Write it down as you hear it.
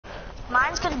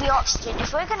Mine's going to be oxygen.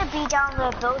 If we're going to be down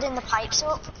there building the pipes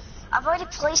up, I've already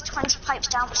placed 20 pipes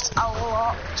down, which is a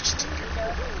lot, just to be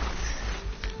there.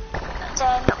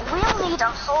 Then we'll need a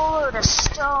whole load of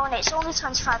stone. It's only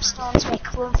 25 stone to make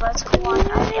one vertical one,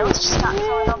 and it'll just start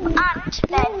filling up. And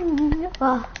then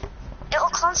it'll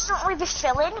constantly be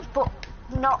filling, but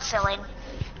not filling.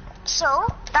 So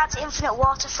that's infinite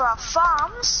water for our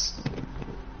farms,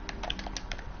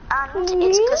 and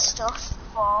it's good stuff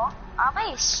for our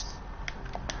base.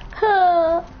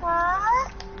 An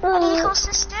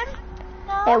ecosystem?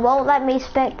 No? It won't let me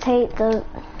spectate the...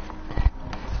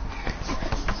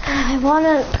 I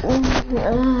wanna...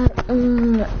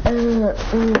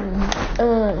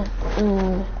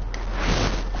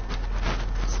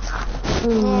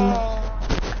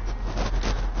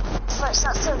 First,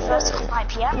 that's the vertical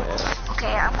pipe, yeah?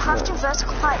 Okay, I'm crafting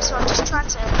vertical pipe, so I'm just trying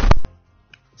to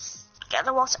get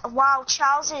the water. Wow,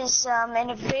 Charles is in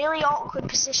a really awkward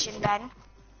position then.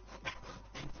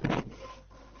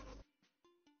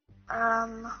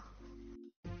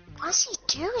 What is he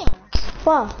doing?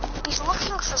 What? He's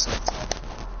looking for something.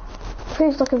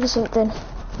 Who's looking for something?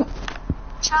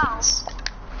 Charles.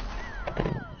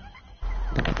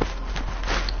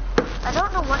 I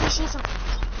don't know what he's even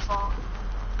looking for.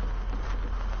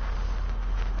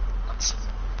 Let's see.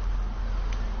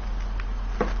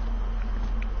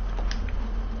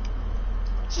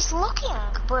 He's looking,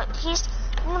 but he's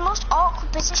in the most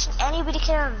awkward position anybody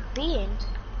can ever be in.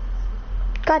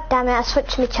 God damn it, I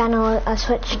switched my channel, I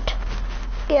switched.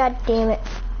 God damn it.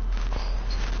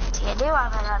 So you do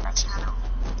have another channel.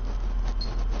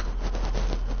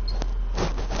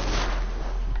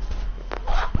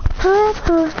 I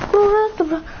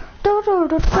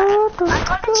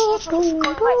got an achievement for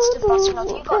going right to the bottom. Have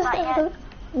you got that yet?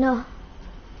 No.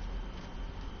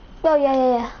 Oh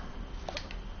yeah.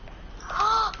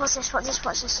 What's this? What is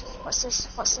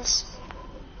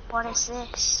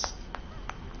this?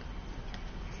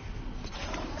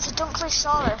 It's a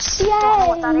Dunkleosaurus. Yeah, Don't know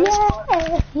what that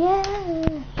yeah.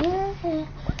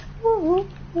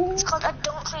 It's called a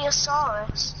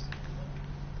Dunkleosaurus.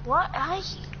 What are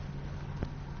you?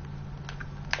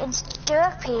 It's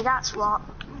derpy, that's what.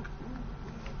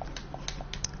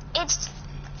 It's...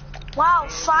 Wow,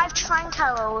 5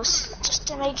 tranquilos just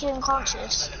to make it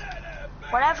unconscious.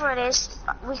 Whatever it is,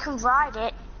 we can ride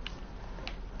it.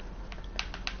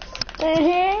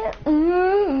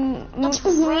 It's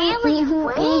really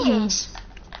weird.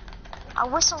 I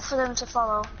whistle for them to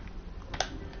follow.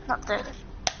 Not the...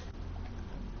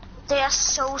 They are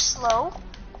so slow.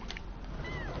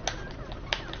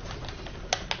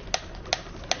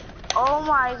 Oh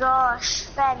my gosh,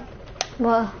 Ben.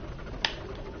 What?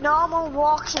 Normal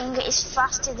walking is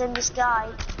faster than this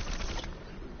guy.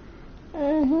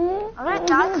 I'm gonna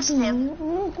die because of him.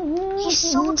 He's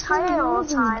so tired all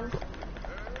the time.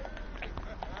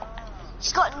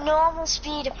 He's got normal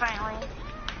speed apparently.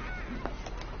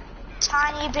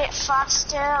 Tiny bit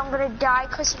faster. I'm gonna die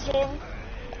because of him.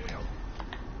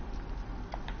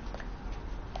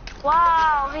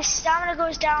 Wow, his stamina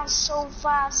goes down so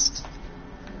fast.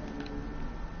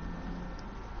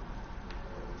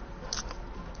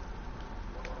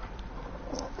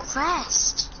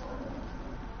 Rest.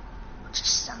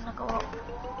 Just stamina go up.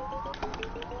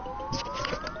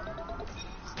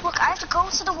 Look, I have to go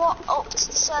to the up to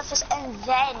the surface and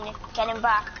then get him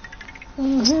back.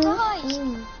 This guy.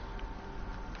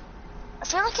 I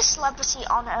feel like a celebrity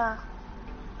on Earth.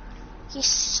 He's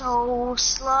so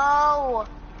slow.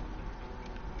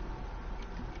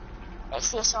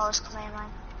 Ichthyosaurus, come here,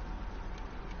 man.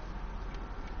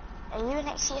 Are you an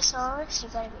Ichthyosaurus? You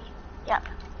better be. Yep.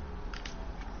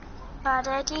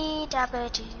 Ba-da-dee,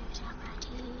 da-ba-dee,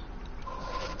 da-ba-dee.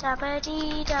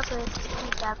 Da-ba-dee, da-ba-dee,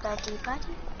 da-ba-dee,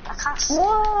 ba-dee. I can't see.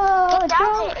 Whoa, get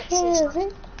down here,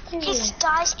 Ichthyosaurus. He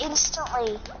dies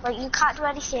instantly. Like, you can't do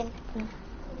anything.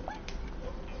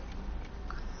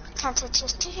 Can't touch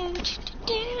us. Can't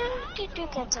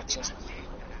touch us.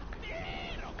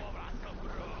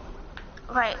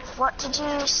 Right, what did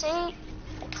you say?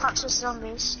 Can't touch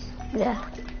zombies. Yeah.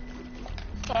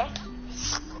 Okay.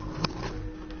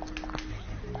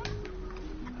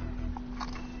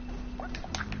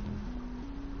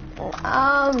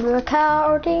 I'm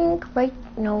recording right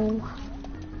now.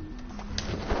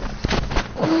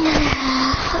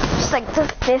 It's like the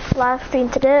 5th live stream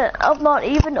today. I've not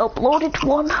even uploaded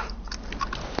one.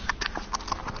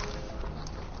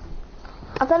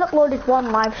 I've not uploaded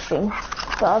one live stream,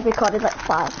 but I've recorded like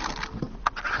 5.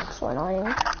 So annoying.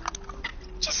 Do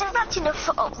you think that's enough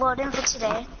for uploading for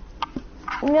today?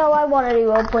 No, I want to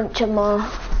do a bunch of more.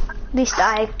 At least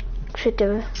I should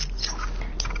do.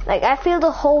 Like, I feel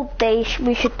the whole day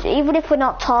we should, even if we're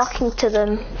not talking to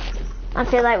them, I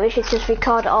feel like we should just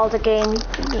record all the games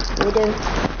we do.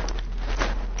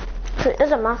 So it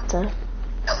doesn't matter.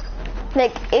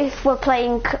 Like, if we're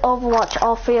playing Overwatch,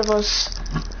 all three of us,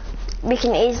 we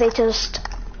can easily just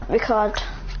record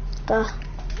the...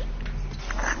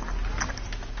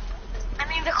 I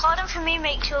mean, recording for me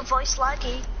makes your voice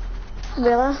laggy.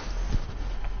 Really?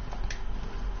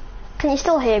 Can you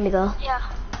still hear me though? Yeah.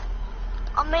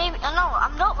 Or maybe, no,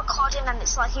 I'm not recording and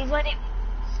it's laggy, but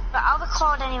I'll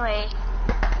record anyway.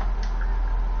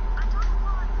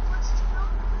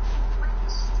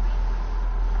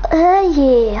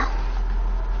 Yeah.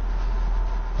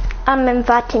 I'm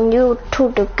inviting you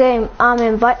to the game. I'm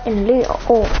inviting Leo.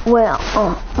 Oh, well.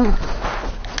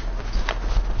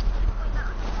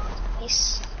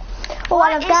 Oh,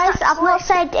 and guys, I've not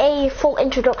said a full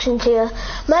introduction to you.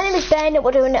 My name is Ben.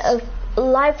 We're doing a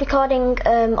live recording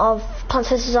of Plants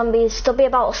vs Zombies. There'll be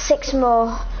about 6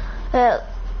 more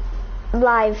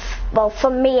live. Well,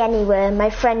 from me anyway. My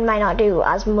friend might not do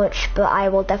as much, but I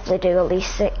will definitely do at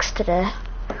least 6 today.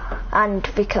 And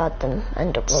record them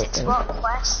and upload 6 them. what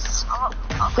quests?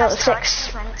 No,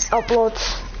 6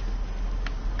 uploads.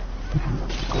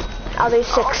 I'll do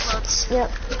 6. Uploads.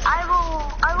 Yep.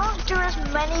 I won't do as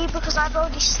many because I've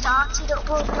already started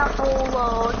uploading a whole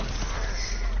load.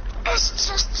 It's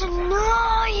just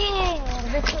annoying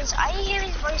because I hear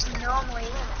his voice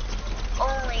normally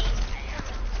only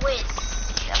with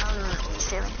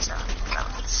feelings.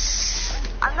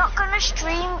 I'm not gonna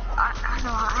stream.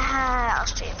 I'll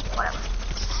stream. Whatever.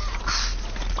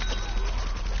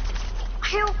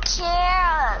 Who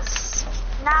cares?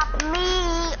 Not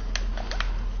me.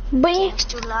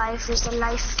 Gangsta life is the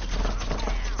life.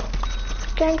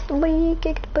 Gangsta boy,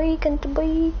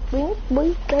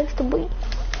 gangsta boy.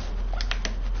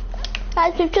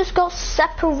 Guys, we've just got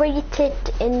separated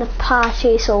in the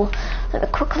party, so let me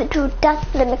quickly do that.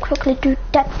 Let me quickly do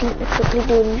that. Let me quickly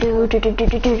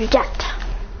do that.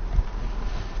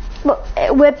 But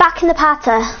we're back in the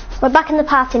party. We're back in the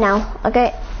party now.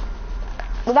 Okay.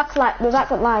 We're back live. We're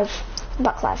back live. We're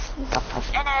back live.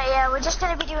 And yeah, we're just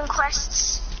gonna be doing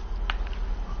quests.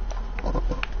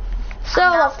 So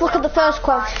let's look at the first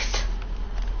quest.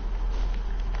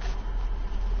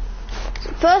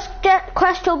 First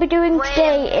quest we'll be doing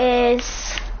today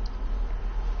is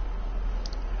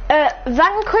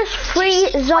vanquish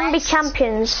 3 zombie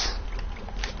champions.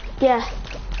 Yeah.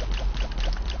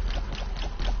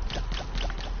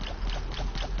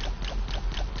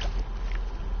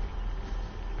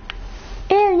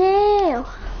 Oh no!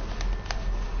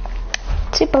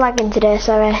 Super lagging today,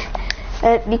 sorry.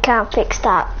 You can't fix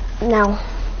that now.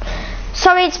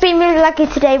 Sorry, it's been really laggy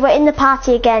today. We're in the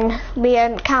party again. We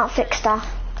can't fix that.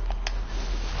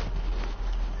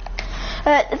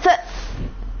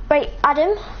 Wait,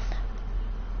 Adam?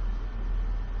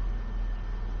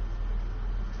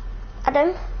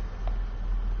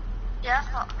 Yeah.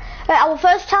 Our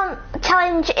first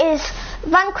challenge is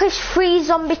vanquish 3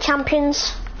 zombie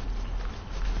champions.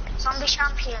 Zombie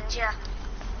champions, yeah.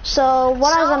 So,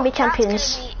 what are zombie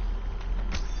champions?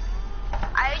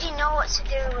 I already know what to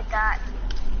do with that.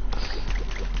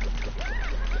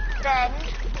 Then...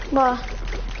 What?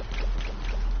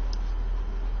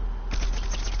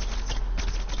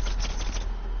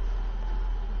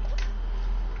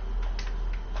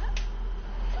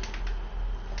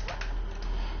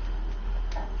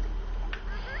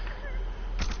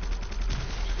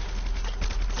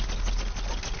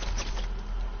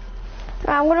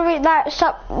 I'm gonna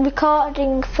stop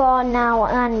recording for now,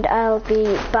 and I'll be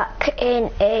back in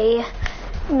a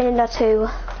minute or 2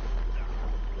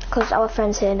 because our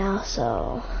friend's here now.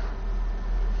 So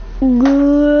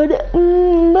goodbye.